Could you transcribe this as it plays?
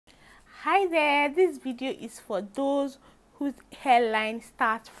Hi there, this video is for those whose hairline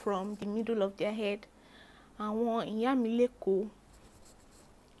starts from the middle of their head. Àwọn ìyá mi leko,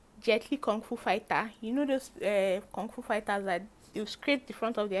 gently kung fu fighter. You know those kung fu fighters that they scrape the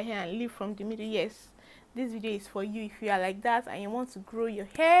front of their hair and leave from the middle? Yes, this video is for you. If you are like that and you want to grow your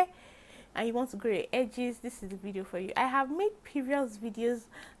hair and you want to grow your edges, this is the video for you. I have made previous videos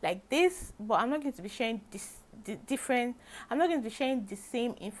like this, but I'm not going to be sharing I'm not going to be sharing the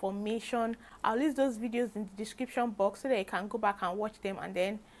same information. I'll leave those videos in the description box so that you can go back and watch them, and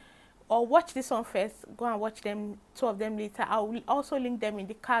then or watch this one first, go and watch them, two of them later. I will also link them in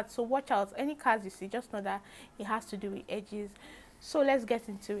the card, so watch out. Any cards you see, just know that it has to do with edges. So let's get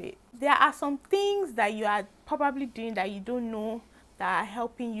into it. There are some things that you are probably doing that you don't know that are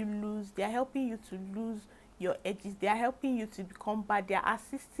helping you lose. They are helping you to lose your edges. They are helping you to become bald. They are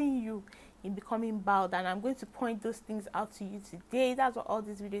assisting you in becoming bald, and I'm going to point those things out to you today. That's what all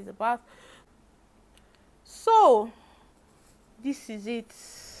this video is about. So this is it.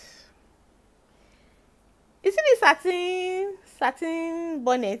 You see the satin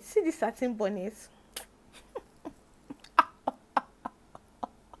bonnet? See the satin bonnet?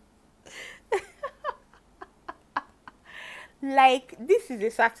 Like, this is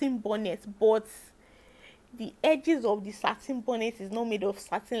a satin bonnet, but the edges of the satin bonnet is not made of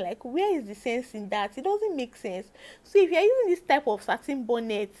satin. Like, where is the sense in that? It doesn't make sense. So if you're using this type of satin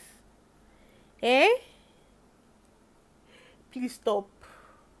bonnet, please stop.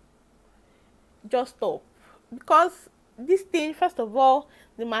 Just stop. Because this thing, first of all,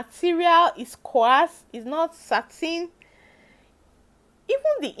 the material is coarse, it's not satin.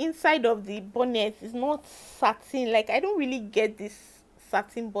 Even the inside of the bonnet is not satin. Like, I don't really get this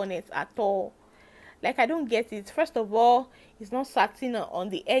satin bonnet at all. Like, I don't get it. First of all, it's not satin on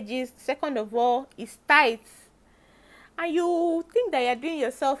the edges. Second of all, it's tight. And you think that you're doing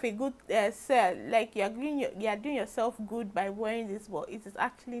yourself a good sell, like you're doing yourself good by wearing this, but it is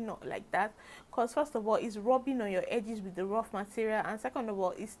actually not like that. Because first of all, it's rubbing on your edges with the rough material, and second of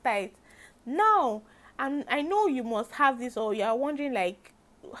all, it's tight. Now, and I know you must have this, or you are wondering, like,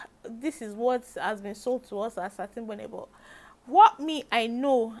 this is what has been sold to us as satin bonnet. But what I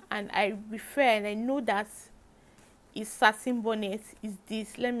know, and I refer, and I know that is satin bonnet, is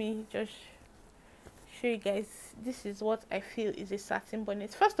this. Let me just show you guys. This is what I feel is a satin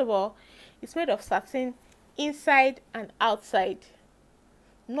bonnet. First of all, it's made of satin inside and outside,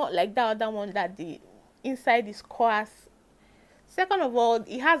 not like that other one that the inside is coarse. Second of all,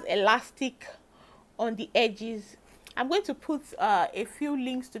 it has elastic on the edges. I'm going to put a few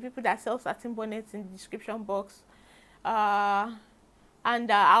links to people that sell satin bonnets in the description box, and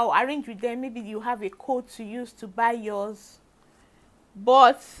I'll arrange with them. Maybe you have a code to use to buy yours.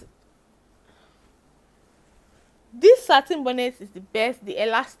 But this satin bonnet is the best. The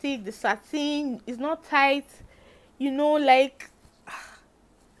elastic, the satin is not tight, you know, like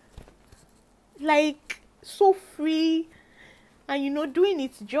so free, and you know, doing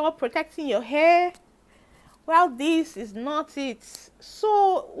its job, protecting your hair. Well, this is not it.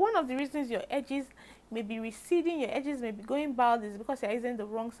 So one of the reasons your edges may be receding, your edges may be going bald, is because you're using the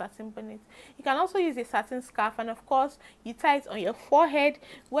wrong satin bonnet. You can also use a satin scarf, and of course you tie it on your forehead.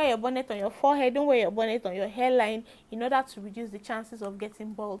 Wear your bonnet on your forehead, don't wear your bonnet on your hairline, in order to reduce the chances of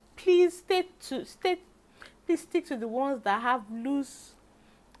getting bald. Please stick to the ones that have loose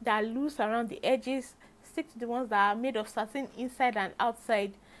around the edges. Stick to the ones that are made of satin inside and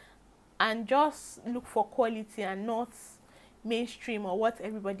outside, and just look for quality and not mainstream or what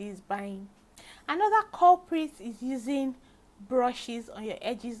everybody is buying. Another culprit is using brushes on your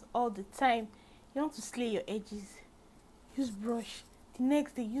edges all the time. You want to slay your edges, use brush. The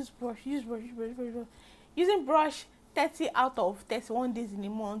next day, use brush. Using brush 30 out of 31 days in a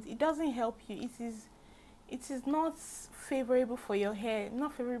month, it doesn't help you. It is not favorable for your hair,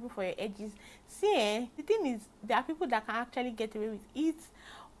 not favorable for your edges. See, the thing is, there are people that can actually get away with it,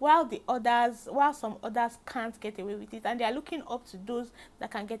 while some others can't get away with it, and they are looking up to those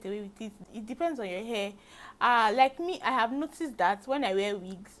that can get away with it. It depends on your hair. Like me, I have noticed that when I wear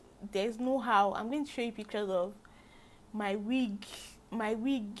wigs, there's no how. I'm going to show you pictures of my wig my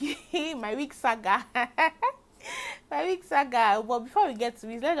wig saga. My wig saga. But before we get to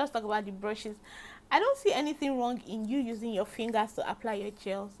this, let's just talk about the brushes. I don't see anything wrong in you using your fingers to apply your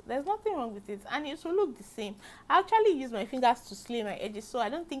gels. There's nothing wrong with it, and it will look the same. I actually use my fingers to slay my edges, so I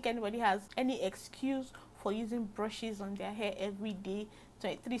don't think anybody has any excuse for using brushes on their hair every day,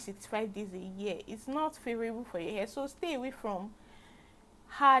 365 days a year. It's not favorable for your hair, so stay away from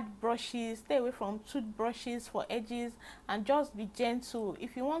hard brushes, stay away from toothbrushes for edges, and just be gentle.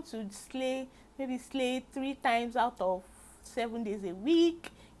 If you want to slay, maybe slay 3 times out of 7 days a week,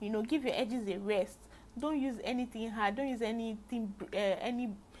 You know, give your edges a rest. Don't use anything hard. Don't use anything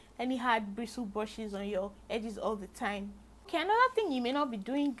any hard bristle brushes on your edges all the time. Okay, another thing you may not be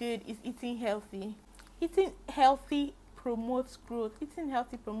doing good is eating healthy. Eating healthy promotes growth. Eating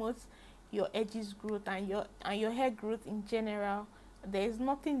healthy promotes your edges growth and your hair growth in general. There is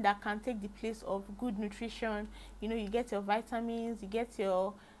nothing that can take the place of good nutrition. You know, you get your vitamins, you get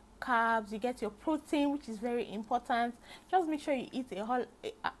your carbs, you get your protein, which is very important. Just make sure you eat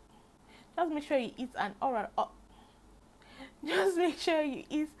just make sure you eat an just make sure you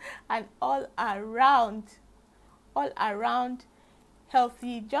eat an all around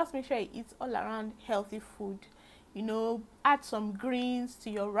healthy. Just make sure you eat all around healthy food. You know, add some greens to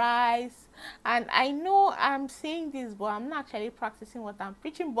your rice. And I know I'm saying this, but I'm not actually practicing what I'm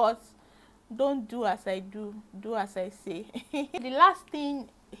preaching. But don't do as I do, do as I say. The last thing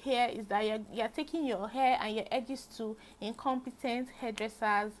here is that you're taking your hair and your edges to incompetent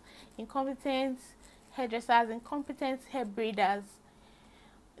hairdressers, incompetent hair braiders.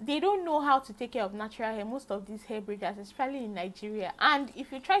 They don't know how to take care of natural hair, most of these hair braiders, especially in Nigeria. And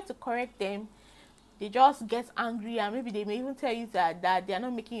if you try to correct them, they just get angry, and maybe they may even tell you that they are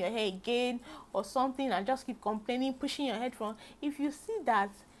not making your hair again or something, and just keep complaining, pushing your head from. If you see that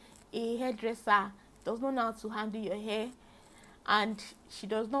a hairdresser does not know how to handle your hair and she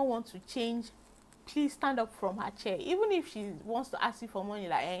does not want to change, please stand up from her chair. Even if she wants to ask you for money,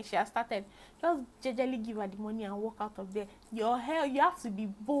 like she has started, just gingerly give her the money and walk out of there. Your hair, you have to be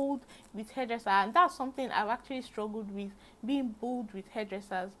bold with hairdresser, and that's something I've actually struggled with, being bold with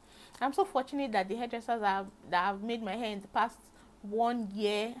hairdressers. I'm so fortunate that the hairdressers that have made my hair in the past 1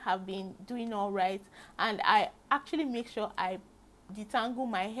 year have been doing all right, and I actually make sure I detangle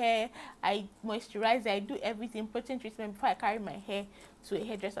my hair, I moisturize, I do everything, protein treatment before I carry my hair to a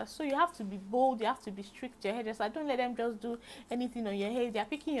hairdresser. So you have to be bold, you have to be strict to your hairdresser. Don't let them just do anything on your hair. They're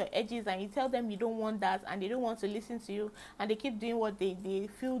picking your edges and you tell them you don't want that, and they don't want to listen to you, and they keep doing what they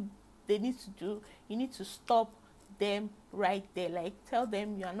feel they need to do. You need to stop them right there. Like, tell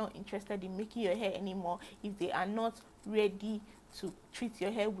them you are not interested in making your hair anymore if they are not ready to treat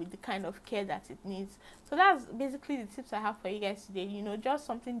your hair with the kind of care that it needs. So that's basically the tips I have for you guys today. You know, just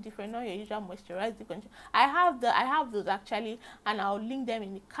something different, not your usual moisturizing conditioner. I have those actually, and I'll link them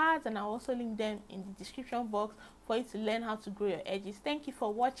in the cards, and I'll also link them in the description box for you to learn how to grow your edges. Thank you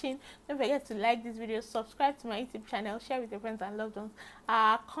for watching. Don't forget to like this video, subscribe to my YouTube channel, share with your friends and loved ones,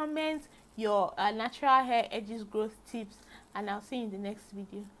 comment your natural hair edges growth tips, and I'll see you in the next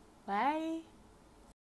video. Bye.